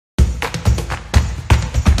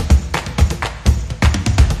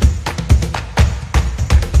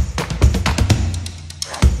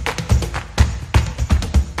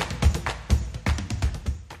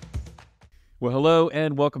Well, hello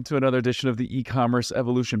and welcome to another edition of the E-commerce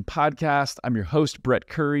Evolution Podcast. I'm your host, Brett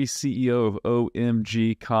Curry, CEO of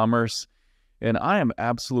OMG Commerce, and I am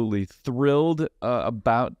absolutely thrilled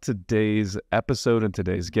about today's episode and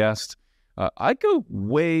today's guest. I go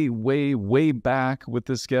way back with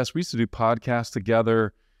this guest. We used to do podcasts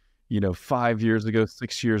together, 5 years ago,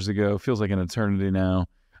 6 years ago. Feels like an eternity now.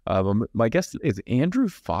 My guest is Andrew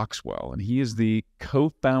Foxwell, and he is the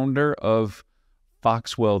co-founder of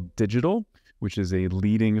Foxwell Digital, which is a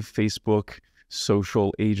leading Facebook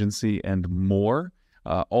social agency and more.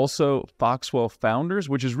 Also, Foxwell Founders,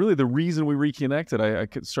 which is really the reason we reconnected. I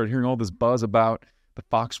started hearing all this buzz about the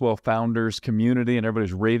Foxwell Founders community, and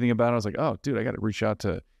everybody's raving about it. I was like, oh, dude, I got to reach out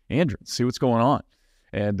to Andrew and see what's going on.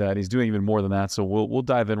 And he's doing even more than that. So we'll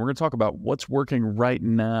dive in. We're going to talk about what's working right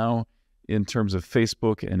now in terms of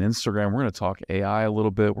Facebook and Instagram. We're going to talk AI a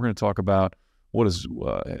little bit. We're going to talk about what is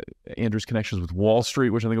Andrew's connections with Wall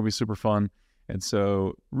Street, which I think will be super fun. And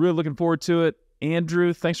so really looking forward to it.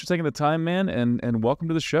 Andrew, thanks for taking the time, man, and welcome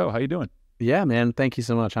to the show. How you doing? Yeah, man. Thank you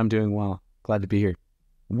so much. I'm doing well. Glad to be here.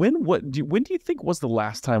 When do you think was the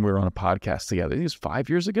last time we were on a podcast together? I think it was 5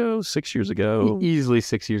 years ago, 6 years ago? Easily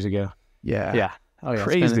 6 years ago. Yeah. Yeah. Oh, yeah.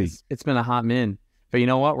 Crazy. It's been a hot min. But you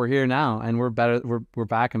know what? We're here now, and we're better. We're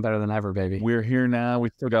back and better than ever, baby. We're here now. We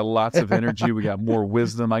still got lots of energy. We got more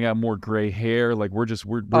wisdom. I got more gray hair. Like we're doing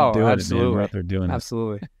absolutely. it, man. We're out there doing it.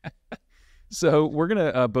 Absolutely. So we're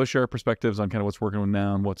gonna both share our perspectives on kind of what's working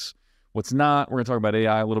now and what's not. We're gonna talk about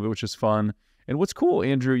AI a little bit, which is fun. And what's cool,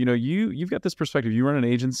 Andrew, you've got this perspective. You run an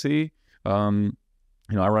agency. I run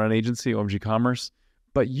an agency, OMG Commerce.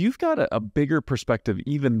 But you've got a bigger perspective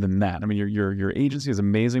even than that. I mean, your agency is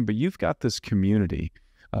amazing, but you've got this community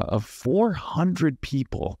of 400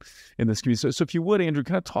 people in this community. So if you would, Andrew,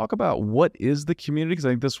 kind of talk about what is the community, because I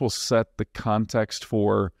think this will set the context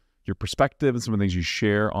for your perspective and some of the things you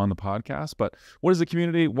share on the podcast. But what is the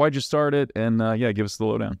community? Why'd you start it? And give us the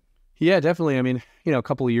lowdown. Yeah, definitely. I mean, a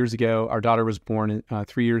couple of years ago, our daughter was born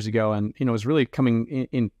 3 years ago, and it was really coming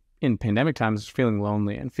in pandemic times, feeling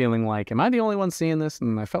lonely and feeling like, am I the only one seeing this?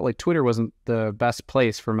 And I felt like Twitter wasn't the best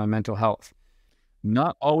place for my mental health.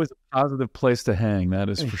 Not always a positive place to hang, that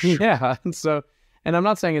is for sure. Yeah. And I'm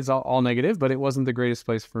not saying it's all negative, but it wasn't the greatest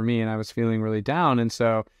place for me, and I was feeling really down. And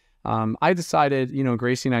so I decided,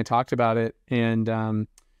 Gracie and I talked about it, and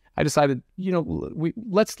I decided,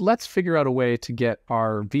 let's figure out a way to get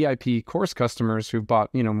our VIP course customers who've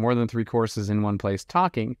bought, more than 3 courses in one place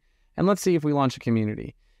talking, and let's see if we launch a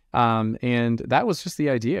community. And that was just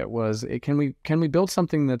the idea. Can we build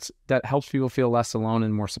something that helps people feel less alone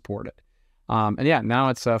and more supported? Now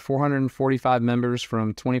it's 445 members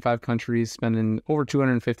from 25 countries, spending over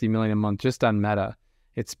 $250 million a month just on Meta.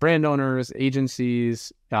 It's brand owners,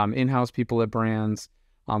 agencies, in-house people at brands.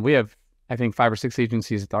 We have, I think, 5 or 6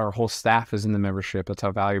 agencies. Our whole staff is in the membership. That's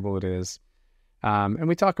how valuable it is. And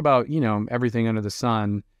we talk about, everything under the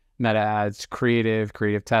sun: Meta ads, creative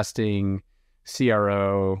testing,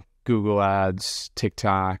 CRO, Google ads,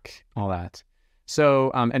 TikTok, all that.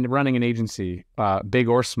 So, and running an agency, big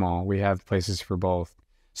or small, we have places for both.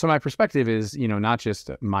 So my perspective is, not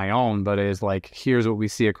just my own, but is like, here's what we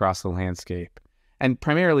see across the landscape. And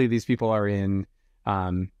primarily these people are in,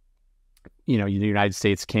 the United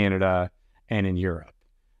States, Canada, and in Europe.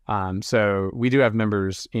 So we do have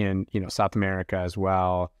members in, South America as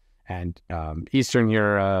well, and Eastern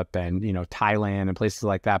Europe, and Thailand and places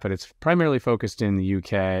like that. But it's primarily focused in the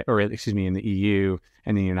UK, in the EU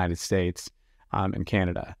and the United States and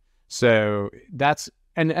Canada. So that's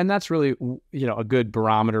really a good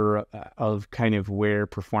barometer of kind of where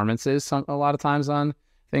performance is a lot of times on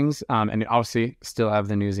things. And obviously still have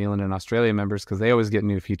the New Zealand and Australia members because they always get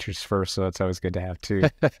new features first. So it's always good to have too.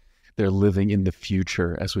 They're living in the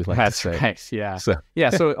future, as we like to say. That's right. Yeah.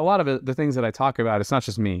 So a lot of the things that I talk about, it's not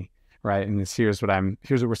just me, right? And here's what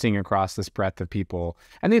we're seeing across this breadth of people.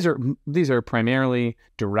 And these are primarily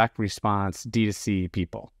direct response D2C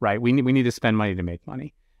people, right? We need to spend money to make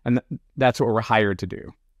money, and that's what we're hired to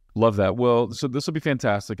do. Love that. Well, so this will be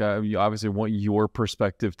fantastic. You obviously want your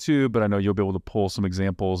perspective too, but I know you'll be able to pull some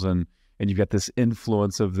examples, and you've got this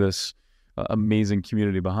influence of this amazing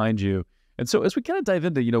community behind you. And so as we kind of dive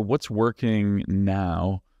into, what's working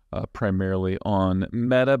now, primarily on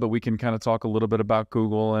Meta, but we can kind of talk a little bit about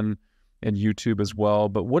Google and YouTube as well.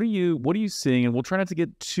 But what are you seeing? And we'll try not to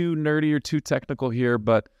get too nerdy or too technical here,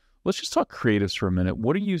 but let's just talk creatives for a minute.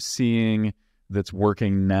 What are you seeing that's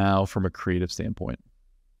working now from a creative standpoint?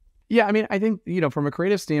 Yeah, I mean, I think, from a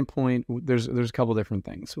creative standpoint, there's a couple different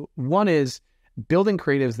things. One is, building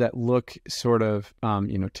creatives that look sort of,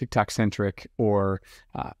 TikTok centric, or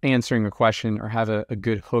answering a question, or have a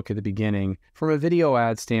good hook at the beginning from a video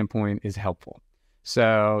ad standpoint is helpful.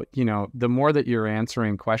 So, the more that you're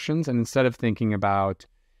answering questions, and instead of thinking about,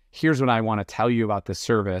 here's what I want to tell you about this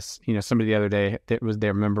service. Somebody the other day,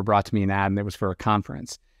 their member brought to me an ad, and it was for a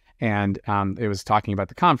conference. And it was talking about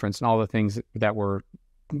the conference and all the things that were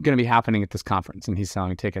going to be happening at this conference. And he's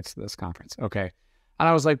selling tickets to this conference. Okay. And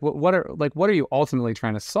I was like, what are you ultimately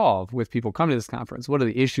trying to solve with people coming to this conference? What are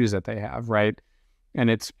the issues that they have, right? And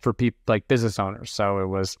it's for people like business owners. So it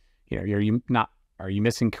was, are you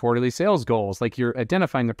missing quarterly sales goals? Like, you're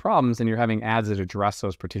identifying the problems, and you're having ads that address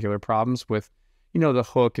those particular problems with, the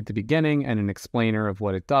hook at the beginning and an explainer of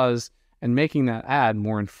what it does, and making that ad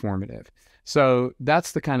more informative. So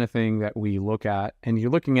that's the kind of thing that we look at. And you're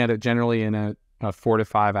looking at it generally in a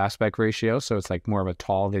 4:5 aspect ratio. So it's like more of a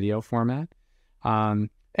tall video format. And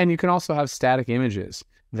you can also have static images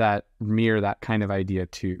that mirror that kind of idea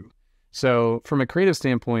too. So from a creative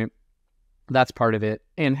standpoint, that's part of it.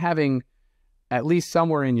 And having at least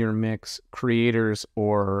somewhere in your mix creators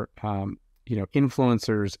or,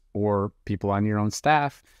 influencers or people on your own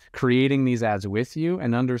staff creating these ads with you,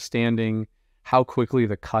 and understanding how quickly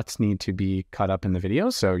the cuts need to be cut up in the video.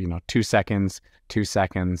 So, 2 seconds,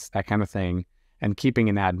 that kind of thing, and keeping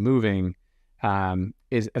an ad moving,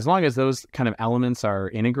 is, as long as those kind of elements are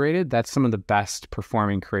integrated, that's some of the best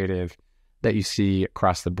performing creative that you see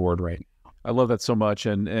across the board right now. I love that so much,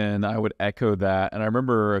 and I would echo that. And I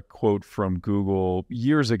remember a quote from Google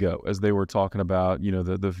years ago as they were talking about,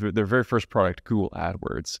 their very first product, Google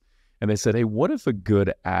AdWords, and they said, "Hey, what if a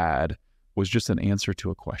good ad was just an answer to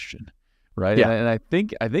a question?" Right? Yeah. And I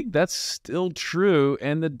think that's still true,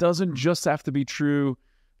 and it doesn't just have to be true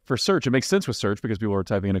for search. It makes sense with search because people are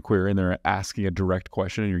typing in a query and they're asking a direct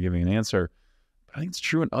question and you're giving an answer. I think it's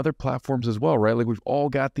true in other platforms as well, right? Like, we've all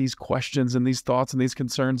got these questions and these thoughts and these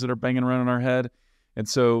concerns that are banging around in our head. And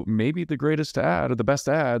so maybe the greatest ad or the best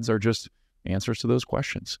ads are just answers to those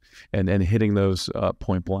questions and hitting those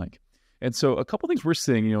point blank. And so a couple of things we're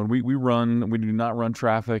seeing, we do not run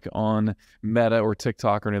traffic on Meta or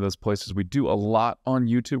TikTok or any of those places. We do a lot on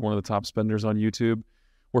YouTube, one of the top spenders on YouTube.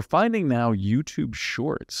 We're finding now YouTube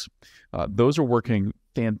Shorts. Those are working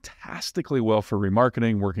fantastically well for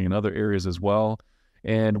remarketing, working in other areas as well.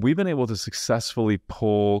 And we've been able to successfully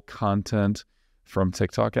pull content from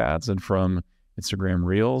TikTok ads and from Instagram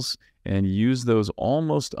Reels and use those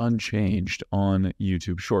almost unchanged on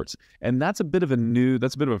YouTube Shorts. And that's a bit of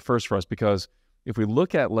a first for us, because if we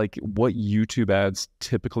look at like what YouTube ads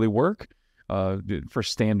typically work for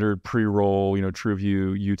standard pre-roll,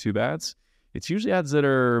 TrueView YouTube ads, it's usually ads that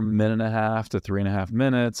are 1.5 to 3.5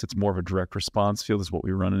 minutes. It's more of a direct response feel. This is what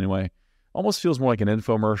we run anyway. Almost feels more like an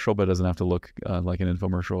infomercial, but it doesn't have to look like an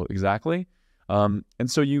infomercial exactly. And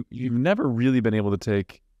so you've never really been able to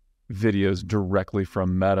take videos directly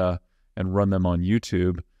from Meta and run them on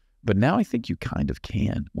YouTube. But now I think you kind of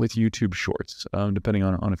can with YouTube Shorts, depending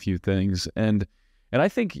on a few things. And I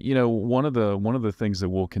think, one of the things that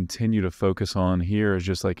we'll continue to focus on here is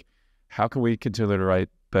just like, how can we continue to write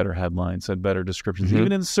better headlines and better descriptions,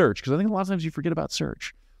 even in search? Because I think a lot of times you forget about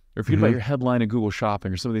search, or forget about your headline in Google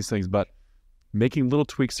Shopping or some of these things. But making little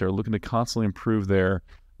tweaks there, looking to constantly improve there,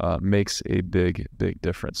 makes a big, big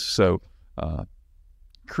difference. So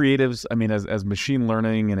creatives, I mean, as machine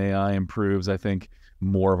learning and AI improves, I think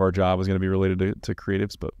more of our job is going to be related to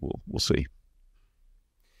creatives, but we'll see.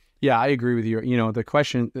 Yeah, I agree with you. The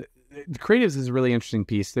question, the creatives is a really interesting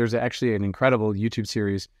piece. There's actually an incredible YouTube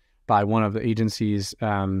series by one of the agencies,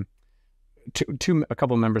 a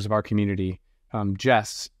couple of members of our community.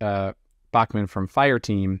 Jess Bachman from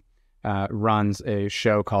Fireteam runs a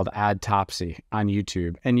show called Adtopsy on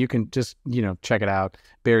YouTube, and you can just check it out.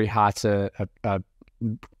 Barry Hott's a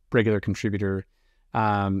regular contributor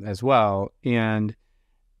as well, and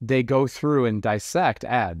they go through and dissect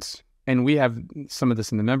ads. And we have some of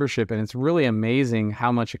this in the membership, and it's really amazing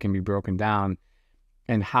how much it can be broken down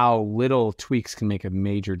and how little tweaks can make a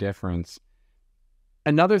major difference.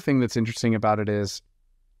 Another thing that's interesting about it is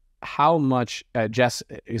how much, Jess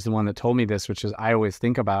is the one that told me this, which is I always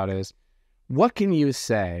think about is, what can you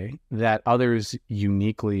say that others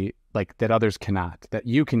uniquely, like that others cannot, that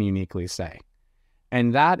you can uniquely say?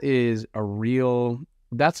 And that is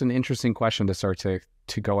that's an interesting question to start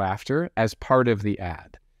to go after as part of the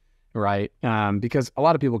ad, right? Because a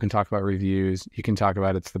lot of people can talk about reviews. You can talk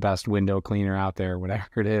about it's the best window cleaner out there,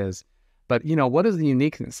 whatever it is. But, what is the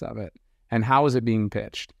uniqueness of it? And how is it being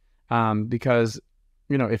pitched? Because,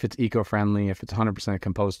 if it's eco-friendly, if it's 100%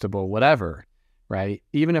 compostable, whatever, right?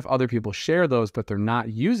 Even if other people share those, but they're not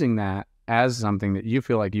using that as something that you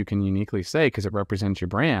feel like you can uniquely say because it represents your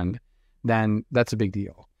brand, then that's a big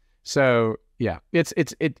deal. So yeah,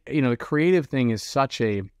 the creative thing is such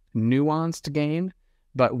a nuanced game,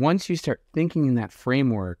 but once you start thinking in that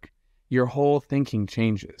framework, your whole thinking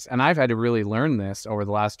changes. And I've had to really learn this over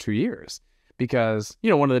the last 2 years because,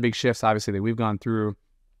 one of the big shifts obviously that we've gone through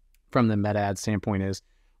from the meta ad standpoint is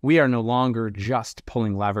we are no longer just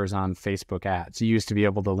pulling levers on Facebook ads. You used to be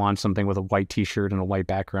able to launch something with a white t-shirt and a white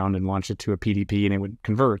background and launch it to a PDP and it would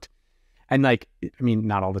convert. And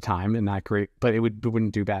not all the time and not great, but it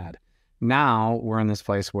wouldn't do bad. Now we're in this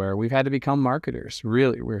place where we've had to become marketers.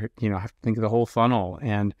 Really, we're, have to think of the whole funnel,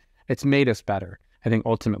 and it's made us better. I think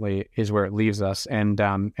ultimately is where it leaves us. And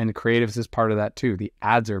creatives is part of that too. The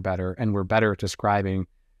ads are better, and we're better at describing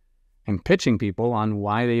and pitching people on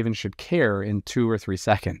why they even should care in 2 or 3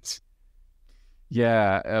 seconds.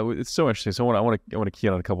 Yeah, it's so interesting. So I want to key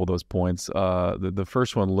on a couple of those points. The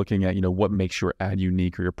first one, looking at what makes your ad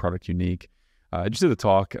unique or your product unique. I just did a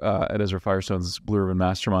talk at Ezra Firestone's Blue Ribbon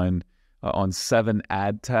Mastermind on 7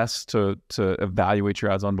 ad tests to evaluate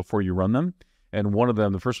your ads on before you run them. And one of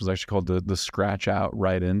them, the first was actually called the scratch out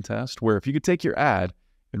right in test, where if you could take your ad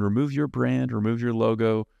and remove your brand, remove your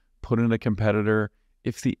logo, put in a competitor,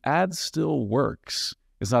 if the ad still works,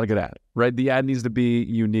 it's not a good ad, right? The ad needs to be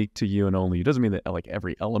unique to you and only you. It doesn't mean that like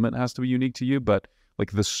every element has to be unique to you, but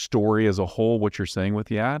like the story as a whole, what you're saying with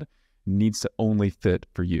the ad needs to only fit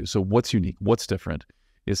for you. So what's unique? What's different?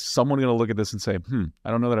 Is someone going to look at this and say,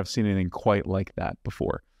 I don't know that I've seen anything quite like that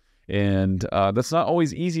before? And that's not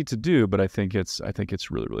always easy to do, but I think it's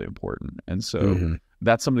really, really important. And so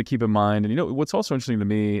that's something to keep in mind. And what's also interesting to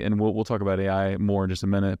me, and we'll talk about AI more in just a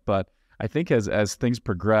minute, but I think as things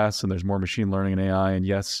progress and there's more machine learning and AI, and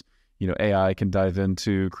yes, AI can dive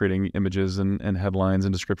into creating images and headlines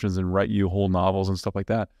and descriptions and write you whole novels and stuff like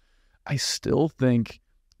that. I still think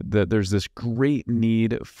that there's this great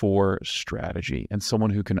need for strategy and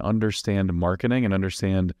someone who can understand marketing and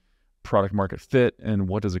understand product market fit and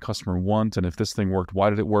what does a customer want, and if this thing worked, why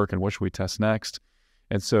did it work, and what should we test next?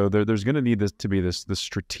 And so there's going to need this to be this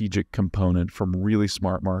strategic component from really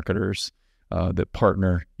smart marketers that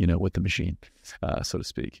partner, with the machine, so to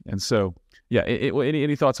speak. And so, yeah,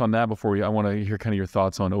 any thoughts on that before I want to hear kind of your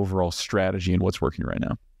thoughts on overall strategy and what's working right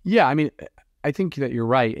now? Yeah, I think that you're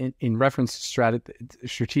right in reference to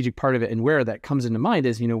strategic part of it, and where that comes into mind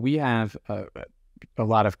is, we have a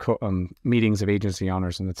lot of meetings of agency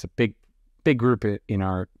owners, and it's a big group in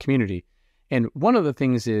our community. And one of the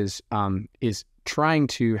things is trying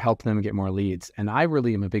to help them get more leads. And I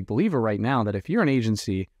really am a big believer right now that if you're an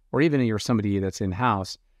agency or even you're somebody that's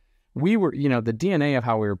in-house, we were, the DNA of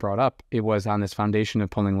how we were brought up, it was on this foundation of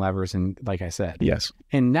pulling levers. And like I said, yes.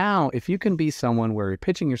 And now if you can be someone where you're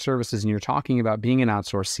pitching your services and you're talking about being an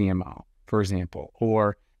outsourced CMO, for example,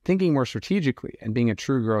 or thinking more strategically and being a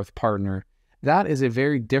true growth partner, that is a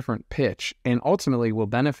very different pitch and ultimately will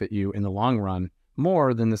benefit you in the long run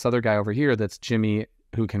more than this other guy over here that's Jimmy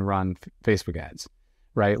who can run Facebook ads,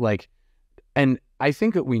 right? And I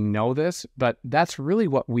think that we know this, but that's really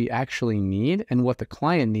what we actually need and what the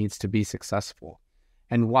client needs to be successful.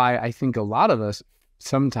 And why I think a lot of us,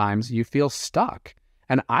 sometimes you feel stuck.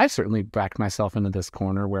 And I've certainly backed myself into this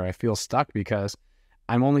corner where I feel stuck because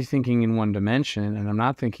I'm only thinking in one dimension and I'm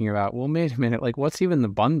not thinking about, well, wait a minute, what's even the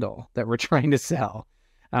bundle that we're trying to sell?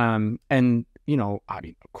 And,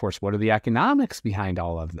 of course, what are the economics behind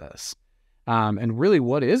all of this? And really,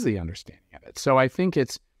 what is the understanding of it? So I think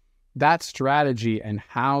it's that strategy and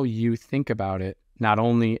how you think about it, not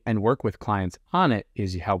only and work with clients on it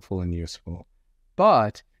is helpful and useful,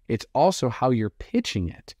 but it's also how you're pitching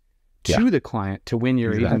it to the client to win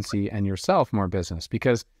your agency and yourself more business,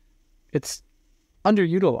 because it's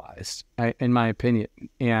underutilized, in my opinion.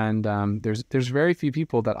 And there's very few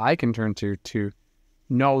people that I can turn to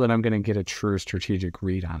know that I'm going to get a true strategic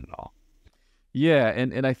read on it all. Yeah,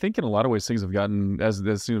 and I think in a lot of ways things have gotten, as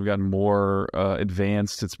things have gotten more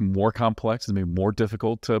advanced, it's more complex, it's maybe more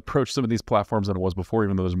difficult to approach some of these platforms than it was before,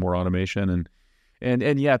 even though there's more automation.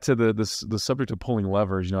 And yeah, to the subject of pulling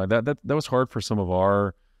levers, that was hard for some of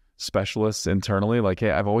our specialists internally. Like,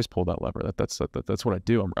 hey, I've always pulled that lever. That's what I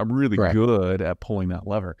do. I'm really good at pulling that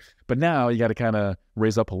lever. But now you got to kind of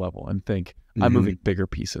raise up a level and think, I'm moving bigger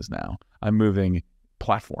pieces now. I'm moving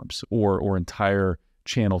platforms or entire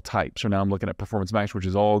channel types. So now I'm looking at Performance Max, which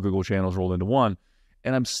is all Google channels rolled into one,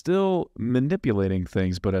 and I'm still manipulating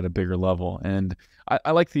things, but at a bigger level. And I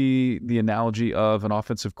like the analogy of an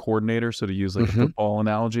offensive coordinator. So to use a football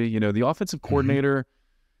analogy, the offensive coordinator,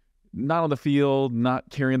 not on the field, not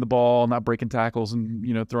carrying the ball, not breaking tackles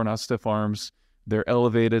and, throwing out stiff arms. They're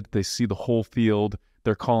elevated. They see the whole field.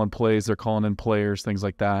 They're calling plays. They're calling in players, things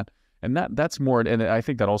like that. And that's more, and I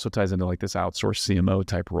think that also ties into like this outsourced CMO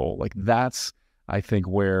type role. Like that's, I think,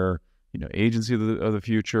 where, agency of the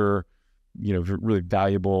future, really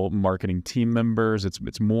valuable marketing team members.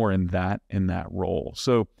 It's more in that role.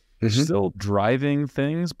 So still driving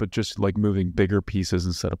things, but just like moving bigger pieces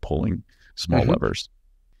instead of pulling small levers.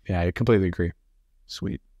 Yeah, I completely agree.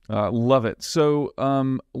 Sweet. Love it. So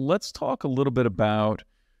let's talk a little bit about,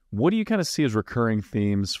 what do you kind of see as recurring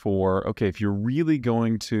themes for, okay, if you're really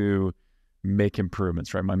going to make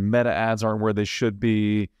improvements, right? My meta ads aren't where they should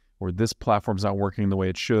be, or this platform's not working the way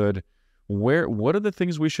it should. What are the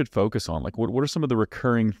things we should focus on? Like, what are some of the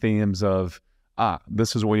recurring themes of,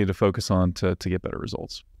 this is what we need to focus on to get better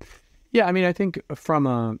results? Yeah, I mean, I think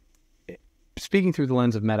from speaking through the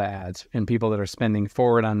lens of meta ads and people that are spending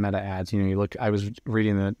forward on meta ads, I was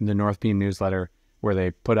reading the North Beam newsletter where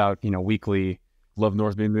they put out, weekly. Love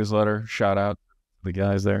North Beam newsletter. Shout out the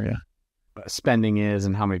guys there. Yeah. Spending is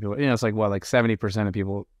and how many people, it's like, like 70% of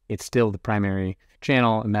people, it's still the primary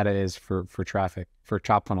channel, and meta is for traffic, for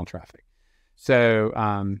top funnel traffic. So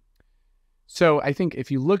I think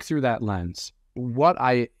if you look through that lens, what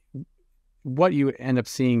you end up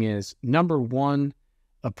seeing is, number one,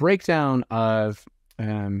 a breakdown of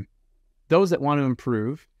those that want to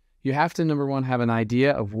improve. You have to, number one, have an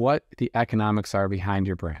idea of what the economics are behind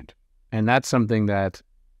your brand. And that's something that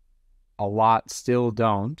a lot still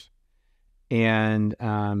don't. And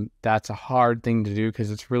that's a hard thing to do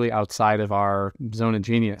because it's really outside of our zone of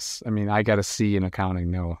genius. I mean, I got a C in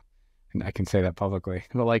accounting, no, and I can say that publicly.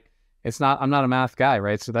 But like, I'm not a math guy,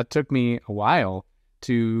 right? So that took me a while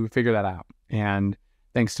to figure that out. And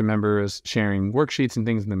thanks to members sharing worksheets and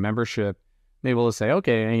things in the membership, I'm able to say,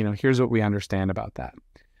 okay, here's what we understand about that.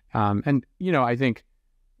 And I think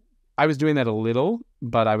I was doing that a little,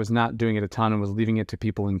 but I was not doing it a ton and was leaving it to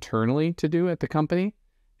people internally to do at the company.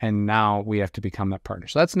 And now we have to become that partner.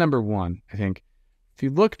 So that's number one. I think if you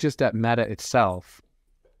look just at meta itself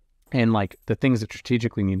and like the things that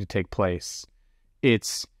strategically need to take place,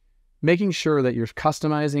 it's making sure that you're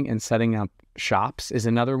customizing and setting up shops is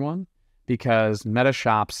another one, because meta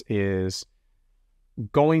shops is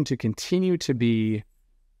going to continue to be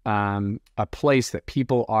a place that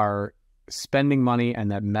people are spending money, and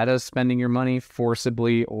that meta is spending your money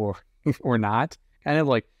forcibly or not. Kind of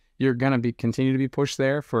like, you're going to continue to be pushed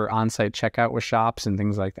there for on-site checkout with shops and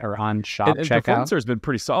things like that, or on-shop and checkout. Performance there has been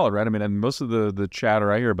pretty solid, right? I mean, and most of the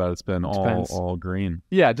chatter I hear about it's been all green.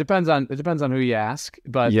 Yeah, it depends on who you ask,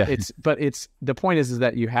 but yeah. it's the point is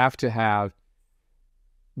that you have to have.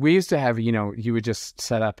 We used to have, you would just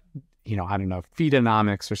set up, I don't know,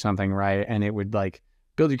 Feedonomics or something, right? And it would like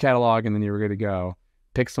build your catalog, and then you were good to go.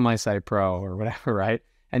 Pixel My Site Pro or whatever, right?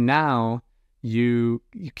 And now you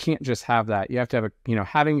can't just have that. You have to have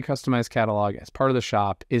having a customized catalog as part of the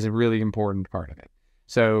shop is a really important part of it.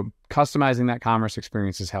 So customizing that commerce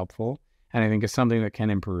experience is helpful, and I think it's something that can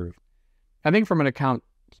improve. I think from an account,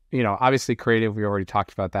 obviously creative, we already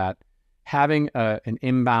talked about that. Having an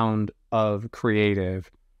inbound of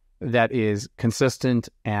creative that is consistent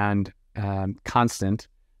and constant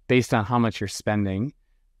based on how much you're spending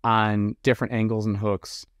on different angles and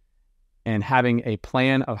hooks, and having a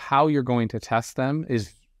plan of how you're going to test them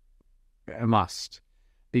is a must,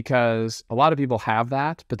 because a lot of people have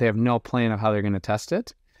that, but they have no plan of how they're going to test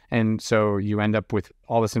it. And so you end up with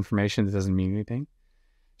all this information that doesn't mean anything.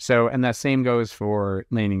 So, and that same goes for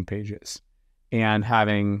landing pages, and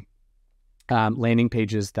having landing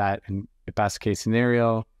pages that, in the best case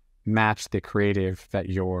scenario, match the creative that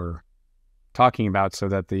you're talking about, so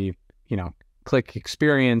that the, click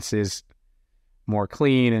experience is more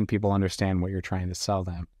clean and people understand what you're trying to sell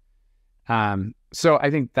them. So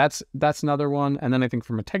I think that's another one. And then I think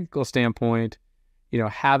from a technical standpoint,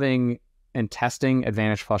 having and testing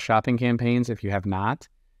Advantage Plus shopping campaigns, if you have not,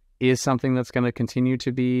 is something that's going to continue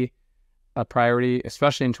to be a priority,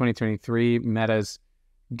 especially in 2023. Meta's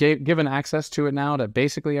given access to it now to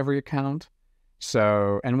basically every account.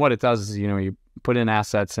 So, and what it does is, you put in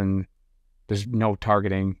assets and there's no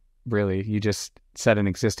targeting really. You just set an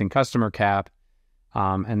existing customer cap.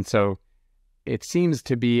 And so it seems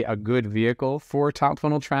to be a good vehicle for top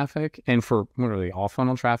funnel traffic and for literally all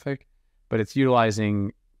funnel traffic, but it's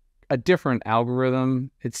utilizing a different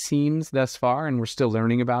algorithm, it seems, thus far, and we're still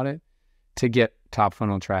learning about it, to get top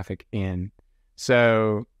funnel traffic in.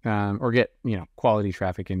 So, or get, quality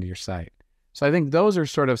traffic into your site. So I think those are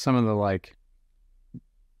sort of some of the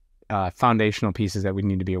foundational pieces that we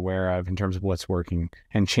need to be aware of in terms of what's working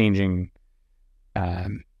and changing,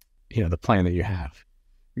 the plan that you have.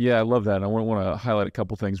 Yeah, I love that. I want to highlight a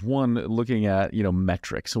couple things. One, looking at,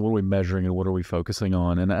 metrics. So what are we measuring and what are we focusing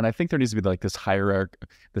on? And I think there needs to be like this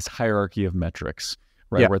hierarchy of metrics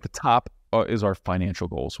right? We're at the top is our financial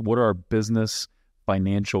goals. What are our business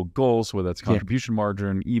financial goals, whether that's contribution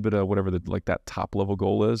margin, EBITDA, whatever that top level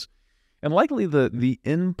goal is. And likely the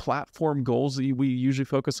in-platform goals that we usually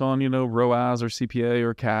focus on, ROAS or CPA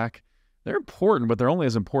or CAC, they're important, but they're only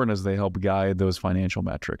as important as they help guide those financial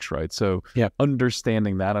metrics, right? So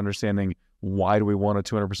understanding why do we want a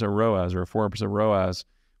 200% ROAS or a 400% ROAS?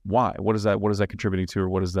 Why? What is that contributing to, or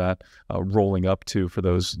what is that rolling up to for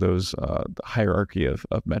those hierarchy of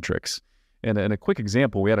metrics? And a quick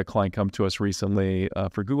example, we had a client come to us recently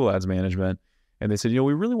for Google Ads management, and they said,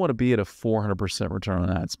 we really want to be at a 400% return on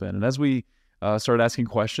ad spend. And as we started asking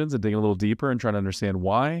questions and digging a little deeper and trying to understand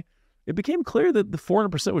why, it became clear that the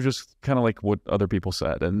 400% was just kind of like what other people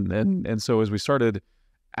said. And so as we started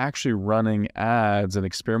actually running ads and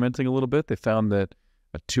experimenting a little bit, they found that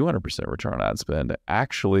a 200% return on ad spend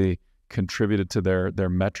actually contributed to their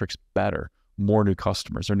metrics better. More new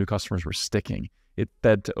customers. Their new customers were sticking. It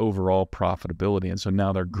fed to overall profitability. And so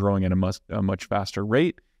now they're growing at a much faster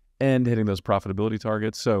rate and hitting those profitability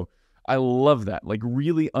targets. So I love that, like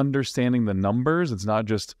really understanding the numbers. It's not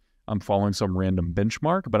just I'm following some random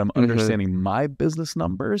benchmark, but I'm understanding my business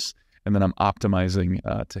numbers, and then I'm optimizing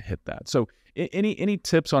to hit that. So any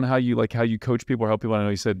tips on how you coach people or help people? I know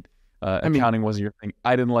you said accounting wasn't your thing.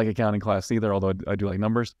 I didn't like accounting class either, although I do like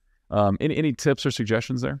numbers. Any tips or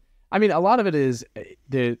suggestions there? I mean, a lot of it is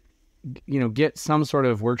get some sort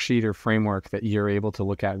of worksheet or framework that you're able to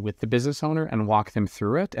look at with the business owner and walk them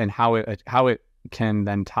through it, and how it can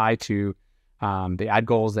then tie to the ad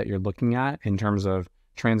goals that you're looking at in terms of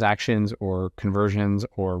transactions or conversions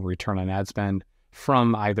or return on ad spend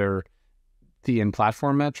from either the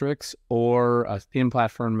in-platform metrics or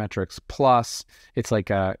in-platform metrics plus. It's like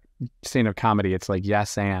a stand-up comedy. It's like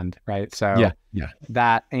yes and, right? So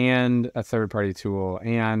that and a third-party tool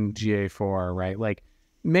and GA4, right? Like,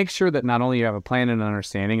 make sure that not only you have a plan and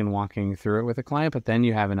understanding and walking through it with a client, but then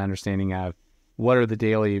you have an understanding of what are the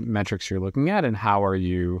daily metrics you're looking at, and how are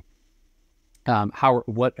you,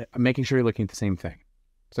 making sure you're looking at the same thing.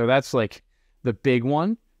 So that's like the big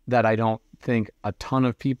one that I don't think a ton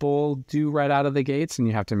of people do right out of the gates, and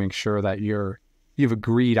you have to make sure that you've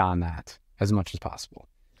agreed on that as much as possible.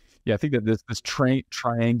 Yeah, I think that this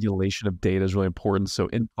triangulation of data is really important. So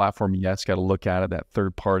in platform, yes, got to look at it, that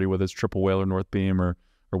third party, whether it's Triple Whale or North Beam or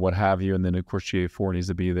what have you, and then of course GA4 needs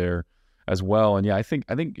to be there as well. And yeah, I think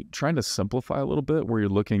trying to simplify a little bit, where you're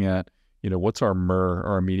looking at what's our MER, or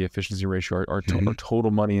our media efficiency ratio, our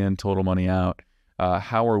total money in, total money out.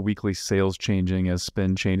 How are weekly sales changing as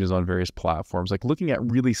spend changes on various platforms? Like looking at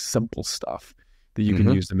really simple stuff that you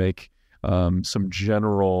can use to make some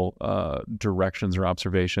general directions or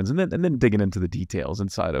observations, and then digging into the details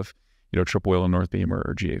inside of Triple Whale and North Beam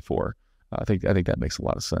or GA4. I think that makes a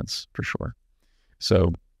lot of sense for sure.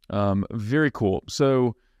 So very cool.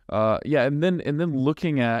 So and then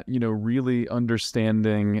looking at really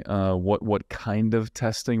understanding what kind of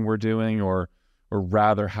testing we're doing, or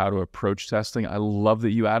rather how to approach testing. I love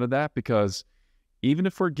that you added that, because even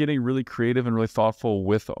if we're getting really creative and really thoughtful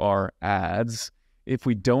with our ads, if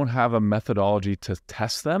we don't have a methodology to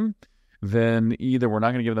test them, then either we're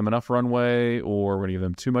not going to give them enough runway, or we're going to give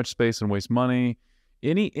them too much space and waste money.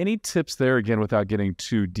 Any tips there, again, without getting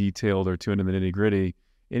too detailed or too into the nitty gritty?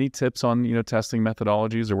 Any tips on testing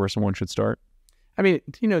methodologies, or where someone should start? I mean,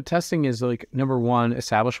 testing is like, number one,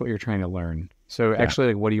 establish what you're trying to learn. So actually,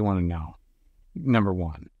 like, what do you want to know? Number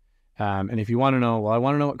one. And if you want to know, well, I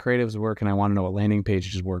want to know what creatives work, and I want to know what landing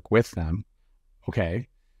pages work with them. Okay.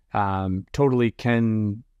 Totally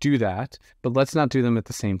can do that, but let's not do them at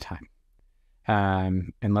the same time.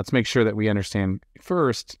 And let's make sure that we understand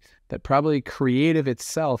first that probably creative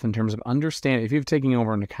itself, in terms of understanding, if you've taken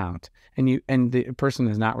over an account and the person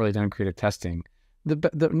has not really done creative testing,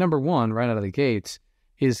 the number one right out of the gates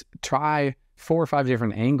is try 4 or 5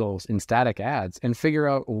 different angles in static ads and figure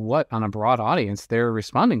out what on a broad audience they're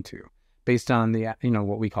responding to based on the,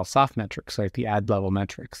 what we call soft metrics, like the ad level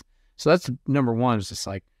metrics. So that's number one, is just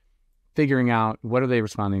like figuring out what are they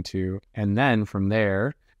responding to. And then from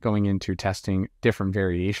there, going into testing different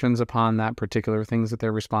variations upon that particular things that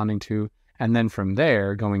they're responding to. And then from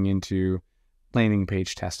there, going into landing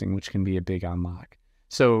page testing, which can be a big unlock.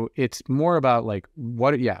 So it's more about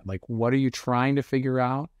what are you trying to figure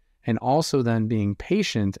out? And also then being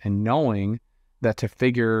patient and knowing that to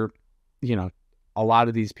figure, a lot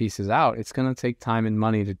of these pieces out, it's going to take time and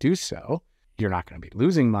money to do so. You're not going to be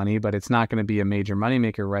losing money, but it's not going to be a major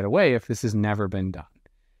moneymaker right away if this has never been done.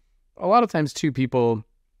 A lot of times too, people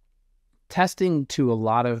testing to a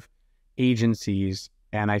lot of agencies,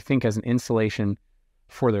 and I think as an installation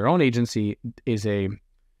for their own agency, is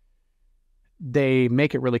they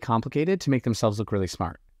make it really complicated to make themselves look really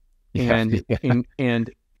smart. And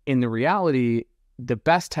in the reality, the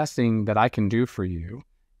best testing that I can do for you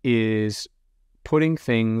is putting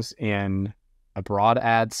things in a broad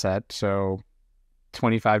ad set, so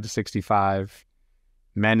 25 to 65,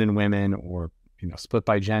 men and women, or split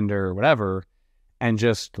by gender or whatever, and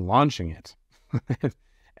just launching it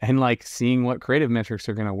and like seeing what creative metrics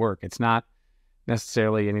are going to work. It's not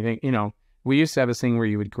necessarily anything, we used to have this thing where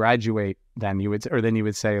you would graduate, then you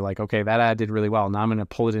would say like, okay, that ad did really well. Now I'm going to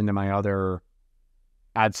pull it into my other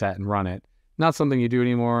ad set and run it. Not something you do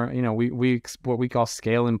anymore. We what we call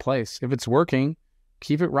scale in place. If it's working,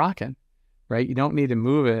 keep it rocking, right? You don't need to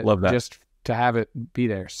move it just to have it be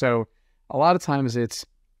there. So a lot of times it's,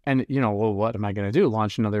 and well, what am I going to do?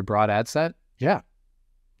 Launch another broad ad set? Yeah.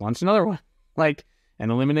 Launch another one,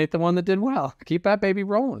 and eliminate the one that did well. Keep that baby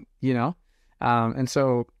rolling, And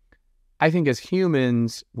so I think as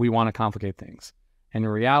humans, we want to complicate things. And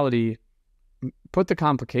in reality, put the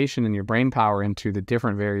complication in your brain power into the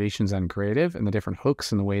different variations on creative and the different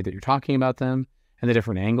hooks and the way that you're talking about them and the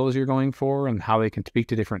different angles you're going for and how they can speak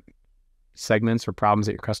to different segments or problems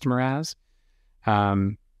that your customer has.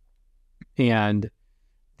 And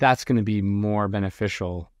that's going to be more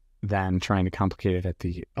beneficial than trying to complicate it at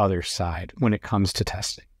the other side when it comes to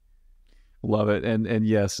testing. Love it. And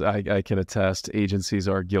yes, I can attest agencies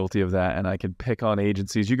are guilty of that. And I can pick on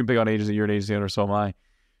agencies. You can pick on agencies. You're an agency owner, so am I.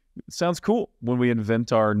 It sounds cool when we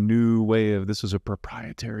invent our new way of, this is a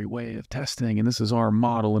proprietary way of testing and this is our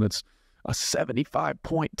model and it's a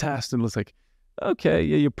 75-point test. And it's like, okay,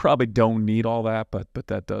 yeah, you probably don't need all that, but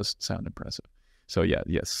that does sound impressive. So yeah,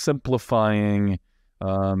 simplifying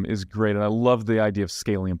is great. And I love the idea of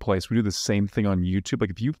scaling in place. We do the same thing on YouTube.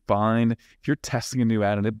 Like if you're testing a new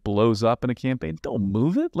ad and it blows up in a campaign, don't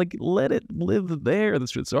move it. Like let it live there.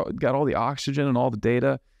 It's got all the oxygen and all the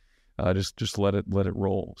data. Just let it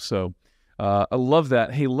roll. So I love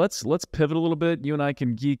that. Hey, let's pivot a little bit. You and I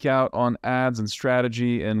can geek out on ads and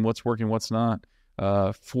strategy and what's working, what's not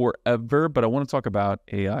forever. But I want to talk about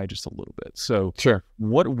AI just a little bit. So sure.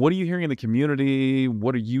 What are you hearing in the community?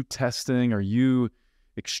 What are you testing? Are you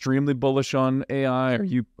extremely bullish on AI? Are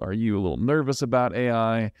you a little nervous about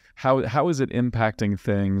AI? How is it impacting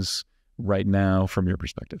things right now from your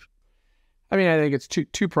perspective? I mean, I think it's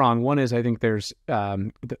two-pronged. One is I think there's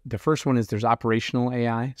the first one is there's operational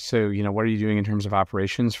AI. So, what are you doing in terms of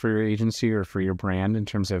operations for your agency or for your brand in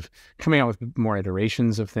terms of coming out with more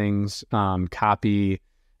iterations of things, copy,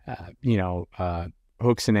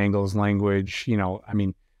 hooks and angles, language, I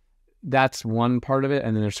mean, that's one part of it.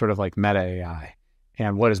 And then there's sort of like meta AI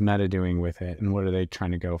and what is meta doing with it and what are they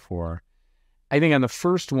trying to go for? I think on the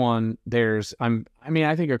first one, I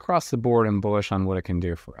think across the board, I'm bullish on what it can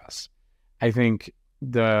do for us. I think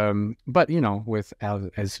with,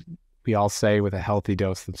 as we all say, with a healthy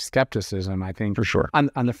dose of skepticism, I think for sure on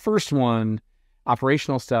the first one,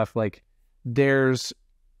 operational stuff, like how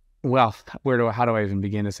do I even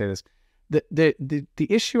begin to say this? The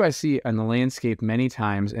issue I see on the landscape many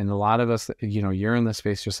times, and a lot of us, you're in the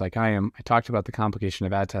space just like I am. I talked about the complication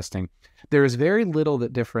of ad testing. There is very little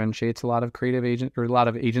that differentiates a lot of a lot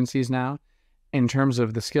of agencies now in terms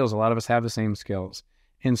of the skills. A lot of us have the same skills.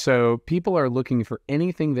 And so people are looking for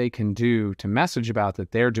anything they can do to message about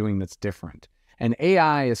that they're doing that's different. And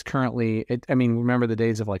AI is currently, remember the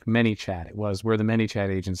days of like ManyChat. We're the ManyChat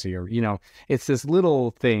agency, or, it's this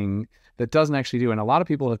little thing that doesn't actually do. And a lot of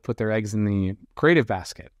people have put their eggs in the creative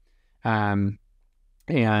basket and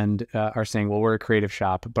are saying, well, we're a creative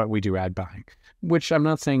shop, but we do ad buying, which I'm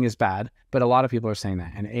not saying is bad, but a lot of people are saying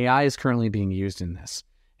that. And AI is currently being used in this.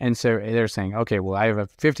 And so they're saying, okay, well, I have a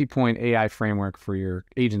 50-point AI framework for your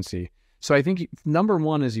agency. So I think number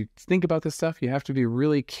one, as you think about this stuff, you have to be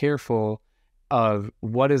really careful of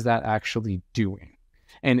what is that actually doing?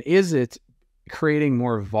 And is it creating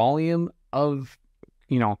more volume of,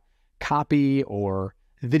 copy or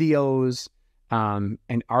videos?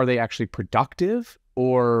 And are they actually productive,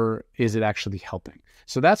 or is it actually helping?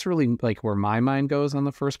 So that's really like where my mind goes on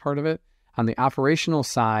the first part of it. On the operational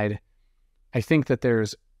side, I think that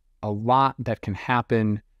there's a lot that can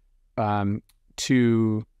happen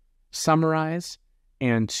to summarize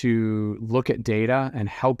and to look at data and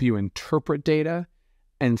help you interpret data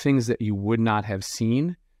and things that you would not have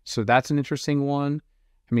seen. So that's an interesting one.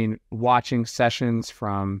 I mean, watching sessions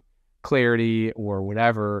from Clarity or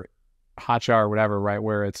whatever, Hotjar or whatever, right,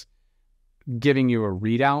 where it's giving you a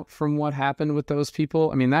readout from what happened with those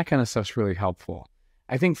people. I mean, that kind of stuff's really helpful.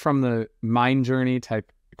 I think from the Mind Journey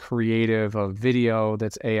type creative of video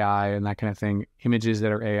that's AI and that kind of thing, images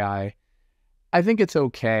that are AI, I think it's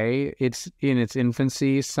okay. It's in its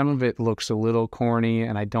infancy. Some of it looks a little corny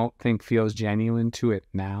and I don't think feels genuine to it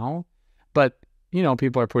now. But,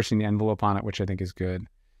 people are pushing the envelope on it, which I think is good.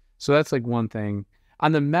 So that's like one thing.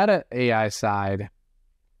 On the Meta AI side,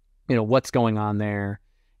 what's going on there?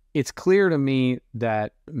 It's clear to me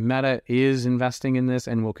that Meta is investing in this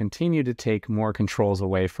and will continue to take more controls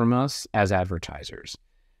away from us as advertisers.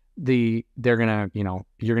 They're going to,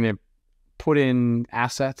 you're going to put in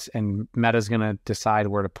assets and Meta's going to decide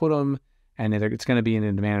where to put them. And it's going to be an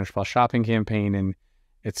advantage plus shopping campaign. And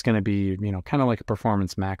it's going to be, kind of like a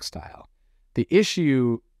Performance Max style. The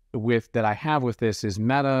issue that I have with this is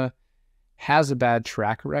Meta has a bad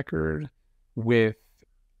track record with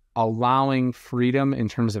allowing freedom in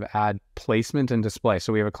terms of ad placement and display.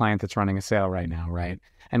 So we have a client that's running a sale right now, right?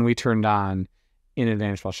 And we turned on in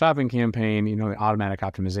Advantage Plus Shopping campaign, the automatic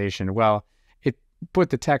optimization. Well, it put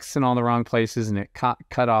the text in all the wrong places and it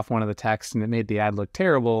cut off one of the texts and it made the ad look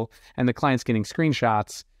terrible. And the client's getting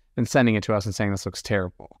screenshots and sending it to us and saying this looks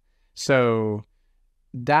terrible. So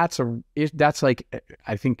that's like,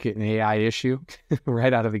 I think, an AI issue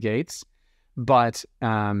right out of the gates. But,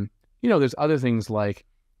 there's other things like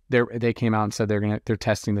they came out and said they're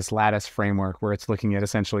testing this lattice framework where it's looking at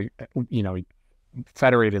essentially,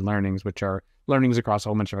 federated learnings, which are learnings across a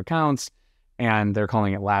whole bunch of accounts. And they're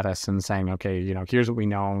calling it lattice and saying, okay, here's what we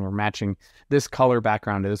know. And we're matching this color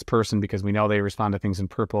background to this person because we know they respond to things in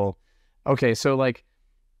purple. Okay. So like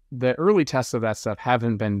the early tests of that stuff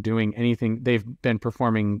haven't been doing anything. They've been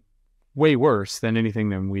performing way worse than anything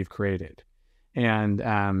that we've created.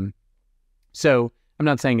 And, so I'm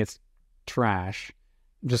not saying it's trash.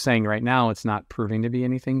 I'm just saying right now it's not proving to be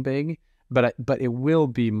anything big, but it will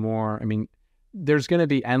be more. I mean, there's going to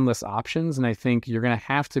be endless options, and I think you're going to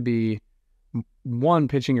have to be, one,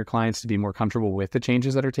 pitching your clients to be more comfortable with the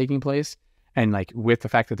changes that are taking place and like with the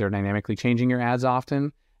fact that they're dynamically changing your ads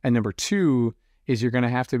often. And number two is you're going to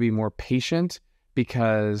have to be more patient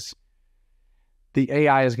because the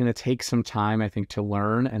AI is going to take some time, I think, to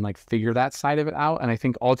learn and like figure that side of it out. And I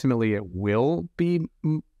think ultimately it will be,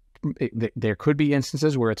 there could be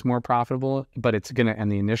instances where it's more profitable, but it's going to,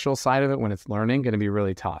 and the initial side of it when it's learning, going to be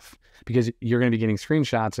really tough because you're going to be getting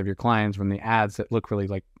screenshots of your clients from the ads that look really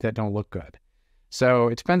like, that don't look good. So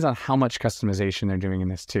it depends on how much customization they're doing in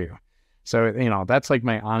this too. So, that's like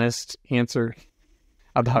my honest answer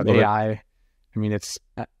about AI. I mean,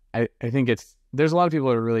 I think there's a lot of people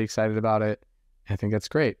that are really excited about it. I think that's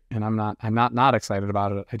great. And I'm not excited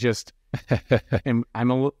about it. I just,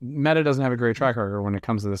 Meta doesn't have a great track record when it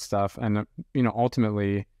comes to this stuff. And,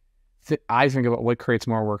 ultimately I think about what creates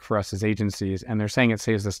more work for us as agencies, and they're saying it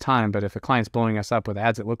saves us time. But if a client's blowing us up with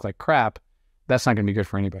ads that look like crap, that's not going to be good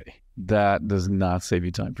for anybody. That does not save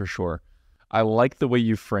you time for sure. I like the way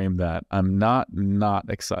you frame that. I'm not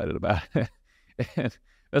excited about it. And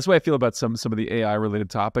that's the way I feel about some of the AI related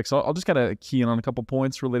topics. I'll just kind of key in on a couple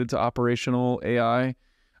points related to operational AI.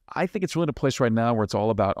 I think it's really in a place right now where it's all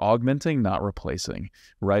about augmenting, not replacing,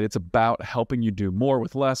 right? It's about helping you do more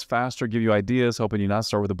with less, faster, give you ideas, helping you not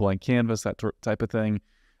start with a blank canvas, that type of thing.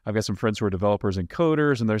 I've got some friends who are developers and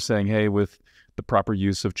coders, and they're saying, hey, with the proper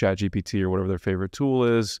use of ChatGPT or whatever their favorite tool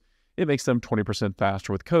is, it makes them 20%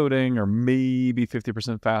 faster with coding or maybe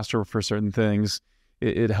 50% faster for certain things.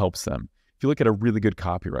 It helps them. If you look at a really good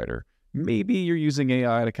copywriter, maybe you're using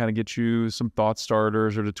AI to kind of get you some thought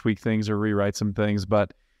starters or to tweak things or rewrite some things.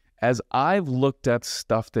 But as I've looked at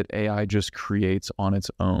stuff that AI just creates on its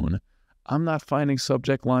own, I'm not finding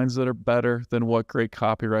subject lines that are better than what great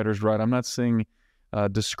copywriters write. I'm not seeing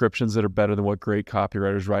descriptions that are better than what great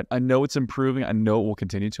copywriters write. I know it's improving. I know it will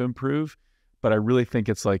continue to improve, but I really think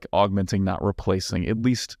it's like augmenting, not replacing, at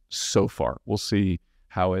least so far. We'll see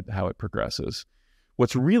how it progresses.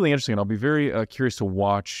 What's really interesting, and I'll be very curious to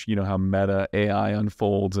watch, how Meta AI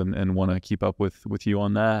unfolds and want to keep up with you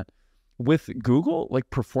on that. With Google, like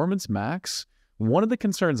Performance Max, one of the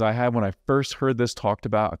concerns I had when I first heard this talked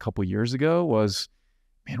about a couple years ago was,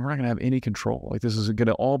 man, we're not going to have any control. Like this is going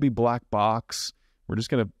to all be black box. We're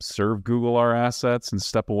just going to serve Google our assets and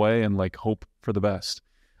step away and like hope for the best.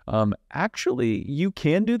 Actually, you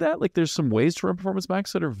can do that. Like there's some ways to run Performance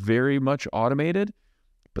Max that are very much automated,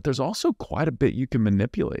 but there's also quite a bit you can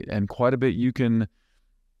manipulate and quite a bit you can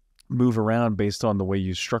move around based on the way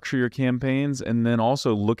you structure your campaigns, and then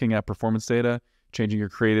also looking at performance data, changing your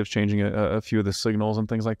creatives, changing a few of the signals and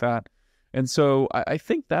things like that. And so I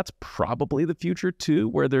think that's probably the future too,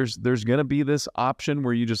 where there's going to be this option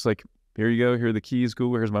where you just like, here you go, here are the keys,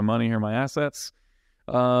 Google, here's my money, here are my assets.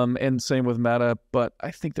 And same with Meta, but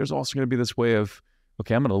I think there's also going to be this way of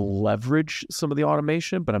okay, I'm going to leverage some of the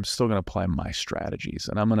automation, but I'm still going to apply my strategies,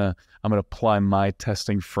 and I'm going to apply my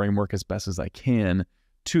testing framework as best as I can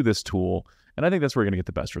to this tool. And I think that's where you're going to get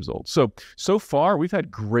the best results. So far, we've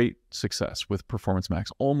had great success with Performance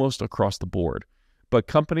Max almost across the board. But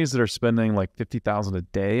companies that are spending like $50,000 a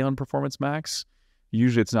day on Performance Max,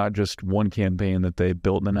 usually it's not just one campaign that they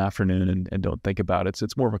built in an afternoon and don't think about it.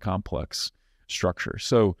 It's more of a complex structure.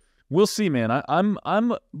 So we'll see, man.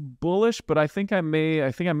 I'm bullish, but I think I may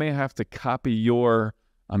have to copy your.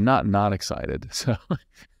 I'm not excited. So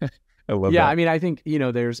I love that. I mean, I think,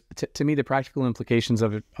 there's, to me, the practical implications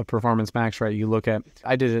of Performance Max, right? You look at,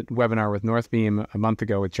 I did a webinar with Northbeam a month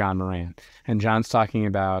ago with John Moran, and John's talking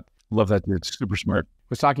about. Love that dude, super smart.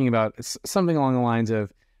 Was talking about something along the lines of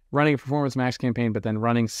running a Performance Max campaign, but then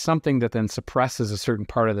running something that then suppresses a certain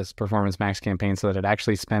part of this Performance Max campaign so that it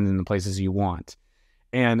actually spends in the places you want.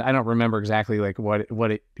 And I don't remember exactly like what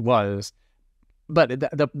it was, but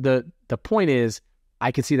the point is,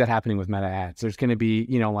 I could see that happening with meta ads. There's going to be,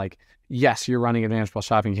 like, yes, you're running advanced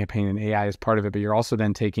shopping campaign and AI is part of it, but you're also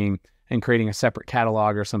then taking and creating a separate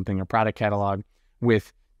catalog or something, a product catalog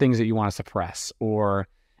with things that you want to suppress, or,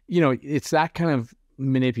 it's that kind of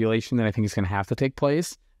manipulation that I think is going to have to take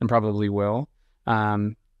place and probably will.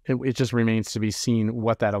 It just remains to be seen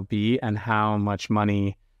what that'll be and how much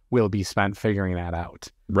money will be spent figuring that out.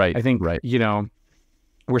 Right. I think,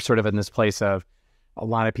 we're sort of in this place of, a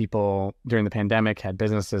lot of people during the pandemic had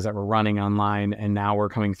businesses that were running online, and now we're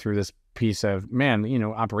coming through this piece of, man,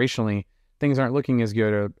 operationally things aren't looking as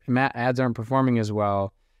good, or ads aren't performing as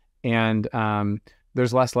well, and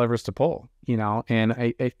there's less levers to pull, and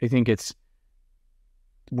I think it's,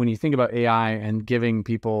 when you think about AI and giving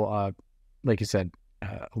people, like you said,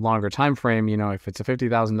 a longer time frame, if it's a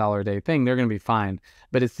 $50,000 a day thing, they're going to be fine.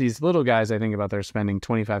 But it's these little guys, I think about, they're spending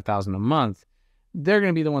 $25,000 a month. They're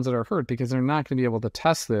going to be the ones that are hurt because they're not going to be able to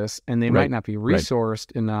test this, and they might not be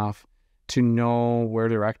resourced enough to know where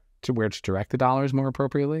to direct the dollars more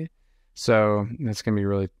appropriately. So it's going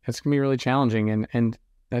to be really challenging, and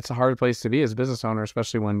that's a hard place to be as a business owner,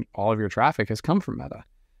 especially when all of your traffic has come from Meta.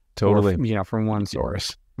 Totally. Or, from one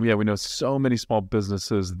source. Yeah, we know so many small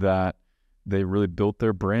businesses that they really built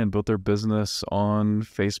their brand, built their business on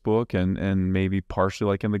Facebook, and maybe partially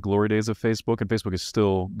like in the glory days of Facebook, and Facebook is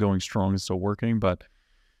still going strong and still working. But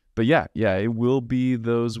yeah, it will be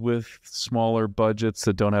those with smaller budgets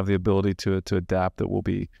that don't have the ability to adapt that will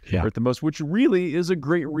be hurt the most, which really is a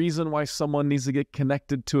great reason why someone needs to get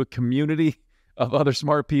connected to a community of other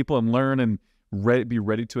smart people and learn and be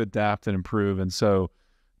ready to adapt and improve. And so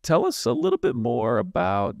tell us a little bit more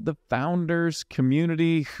about the Founders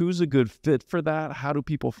community. Who's a good fit for that? How do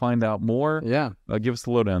people find out more? Yeah. Give us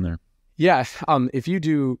the lowdown there. Yeah. If you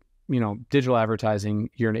do, digital advertising,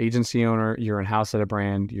 you're an agency owner, you're in-house at a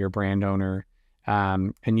brand, you're a brand owner,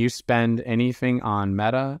 and you spend anything on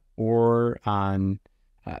Meta or on,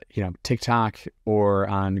 TikTok or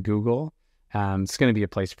on Google, it's going to be a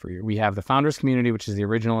place for you. We have the Founders community, which is the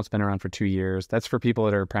original. It's been around for 2 years. That's for people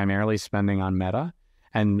that are primarily spending on Meta.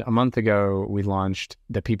 And a month ago, we launched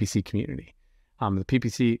the PPC community. The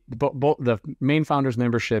PPC, the main Founders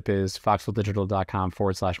membership is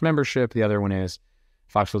foxwelldigital.com/membership. The other one is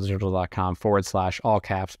foxwelldigital.com/all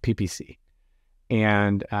caps PPC.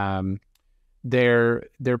 And they're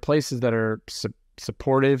places that are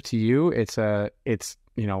supportive to you.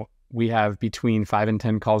 We have between 5 and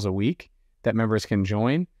 10 calls a week that members can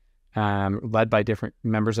join, led by different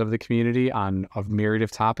members of the community on a myriad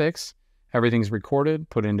of topics. Everything's recorded,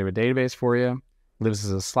 put into a database for you, lives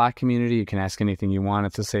as a Slack community. You can ask anything you want.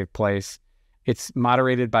 It's a safe place. It's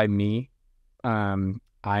moderated by me. I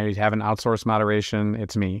have an outsourced moderation.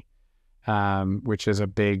 It's me, which is a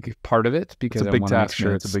big part of it because I want to make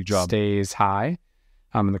sure it's a big job. Stays high,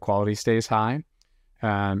 and the quality stays high.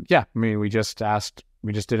 We just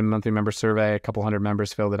did a monthly member survey. A couple hundred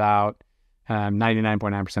members filled it out.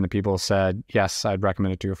 99.9% of people said, yes, I'd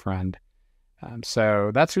recommend it to a friend.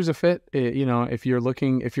 So that's who's a fit. If you're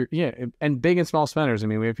looking, and big and small spenders. I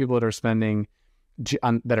mean, we have people that are spending,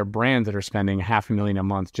 that are brands that are spending $500,000 a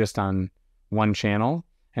month just on one channel.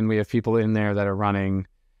 And we have people in there that are running,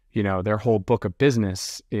 their whole book of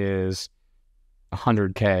business is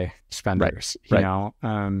 100K spenders,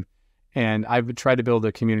 and I've tried to build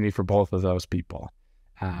a community for both of those people.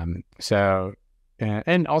 And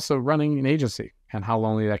also running an agency and how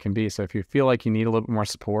lonely that can be. So if you feel like you need a little bit more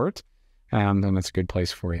support, then it's a good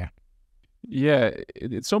place for you. Yeah,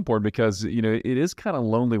 it's so important because, it is kind of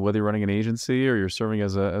lonely whether you're running an agency or you're serving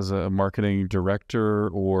as a marketing director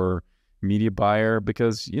or media buyer,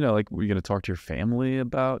 because, we're going to talk to your family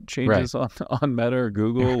about changes on Meta or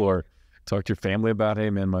Google, or talk to your family about, hey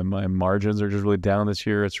man, my margins are just really down this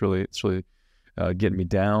year. It's really getting me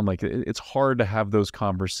down. Like it's hard to have those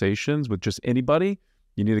conversations with just anybody.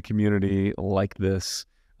 You need a community like this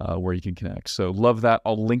where you can connect. So love that.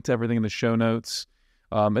 I'll link to everything in the show notes.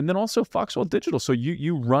 And then also Foxwell Digital. So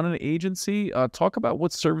you run an agency. Talk about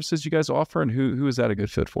what services you guys offer and who is that a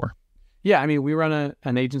good fit for? Yeah, I mean, we run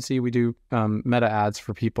an agency. We do meta ads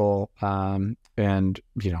for people, and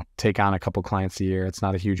take on a couple clients a year. It's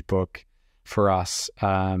not a huge book for us,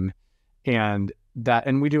 and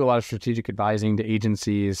we do a lot of strategic advising to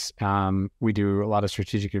agencies. We do a lot of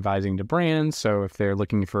strategic advising to brands. So if they're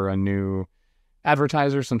looking for a new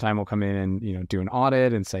advertiser, sometime we'll come in and do an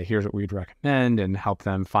audit and say, here's what we'd recommend, and help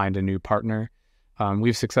them find a new partner.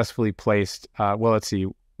 We've successfully placed. Let's see,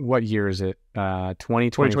 what year is it?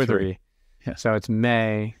 2023. Yeah. So it's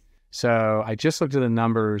May. So I just looked at the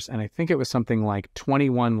numbers, and I think it was something like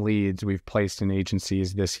 21 leads we've placed in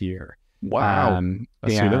agencies this year. Wow.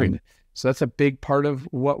 So that's a big part of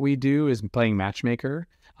what we do is playing matchmaker.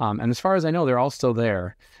 And as far as I know, they're all still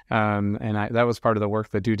there. That was part of the work,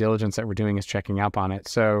 the due diligence that we're doing is checking up on it.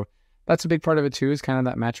 So that's a big part of it too, is kind of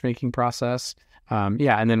that matchmaking process. And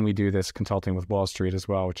then we do this consulting with Wall Street as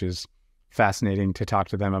well, which is fascinating to talk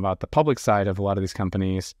to them about the public side of a lot of these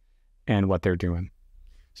companies and what they're doing.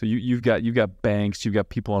 So you've got banks, you've got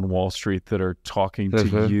people on Wall Street that are talking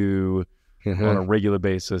to you on a regular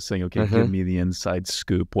basis, saying, "Okay, give me the inside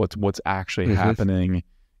scoop. What's actually happening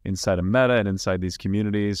inside of Meta and inside these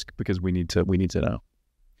communities, because we need to know."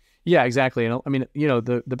 Yeah, exactly. And I mean,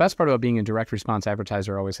 the best part about being a direct response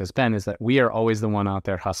advertiser always has been is that we are always the one out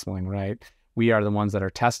there hustling, right? We are the ones that are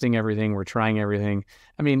testing everything. We're trying everything.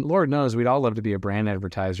 I mean, Lord knows we'd all love to be a brand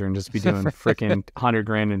advertiser and just be doing freaking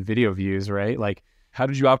 $100,000 in video views, right? Like, how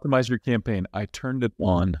did you optimize your campaign? I turned it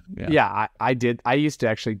on. Yeah, I did. I used to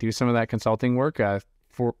actually do some of that consulting work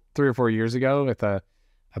 3 or 4 years ago with a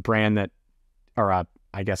brand that, or a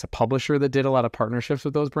publisher that did a lot of partnerships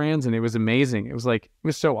with those brands. And it was amazing. It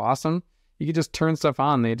was so awesome. You could just turn stuff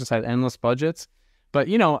on. They just had endless budgets. But,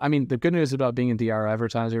 I mean, the good news about being a DR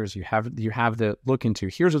advertiser is you have the look into,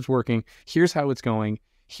 here's what's working, here's how it's going,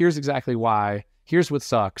 here's exactly why, here's what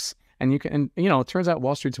sucks. And it turns out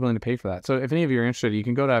Wall Street's willing to pay for that. So if any of you are interested, you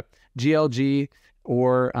can go to GLG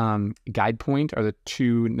or GuidePoint are the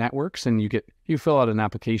two networks, and you fill out an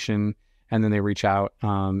application, and then they reach out,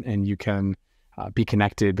 and you can be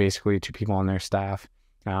connected basically to people on their staff.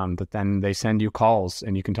 But then they send you calls,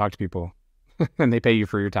 and you can talk to people, and they pay you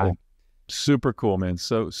for your time. Cool. Super cool, man.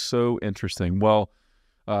 So interesting. Well,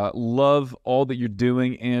 love all that you're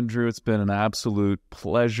doing, Andrew. It's been an absolute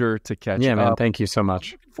pleasure to catch up. Yeah, man. Thank you so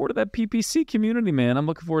much. I'm looking forward to that PPC community, man. I'm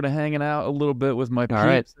looking forward to hanging out a little bit with my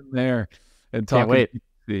peeps in there and talking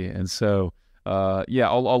PPC. And so,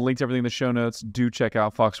 I'll link to everything in the show notes. Do check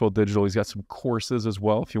out Foxwell Digital. He's got some courses as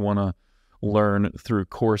well if you want to learn through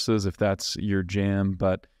courses, if that's your jam.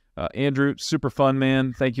 But Andrew, super fun,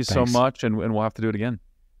 man. Thank you so much, and we'll have to do it again.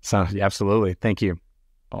 Absolutely. Thank you.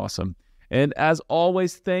 Awesome. And as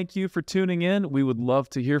always, thank you for tuning in. We would love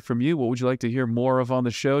to hear from you. What would you like to hear more of on the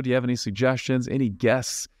show? Do you have any suggestions, any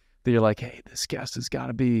guests that you're like, hey, this guest has got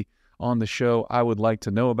to be on the show? I would like to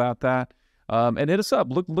know about that. And hit us up.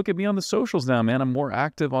 Look at me on the socials now, man. I'm more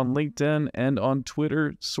active on LinkedIn and on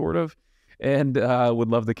Twitter, sort of. And would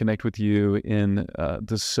love to connect with you in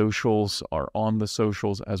the socials or on the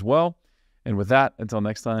socials as well. And with that, until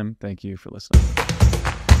next time, thank you for listening.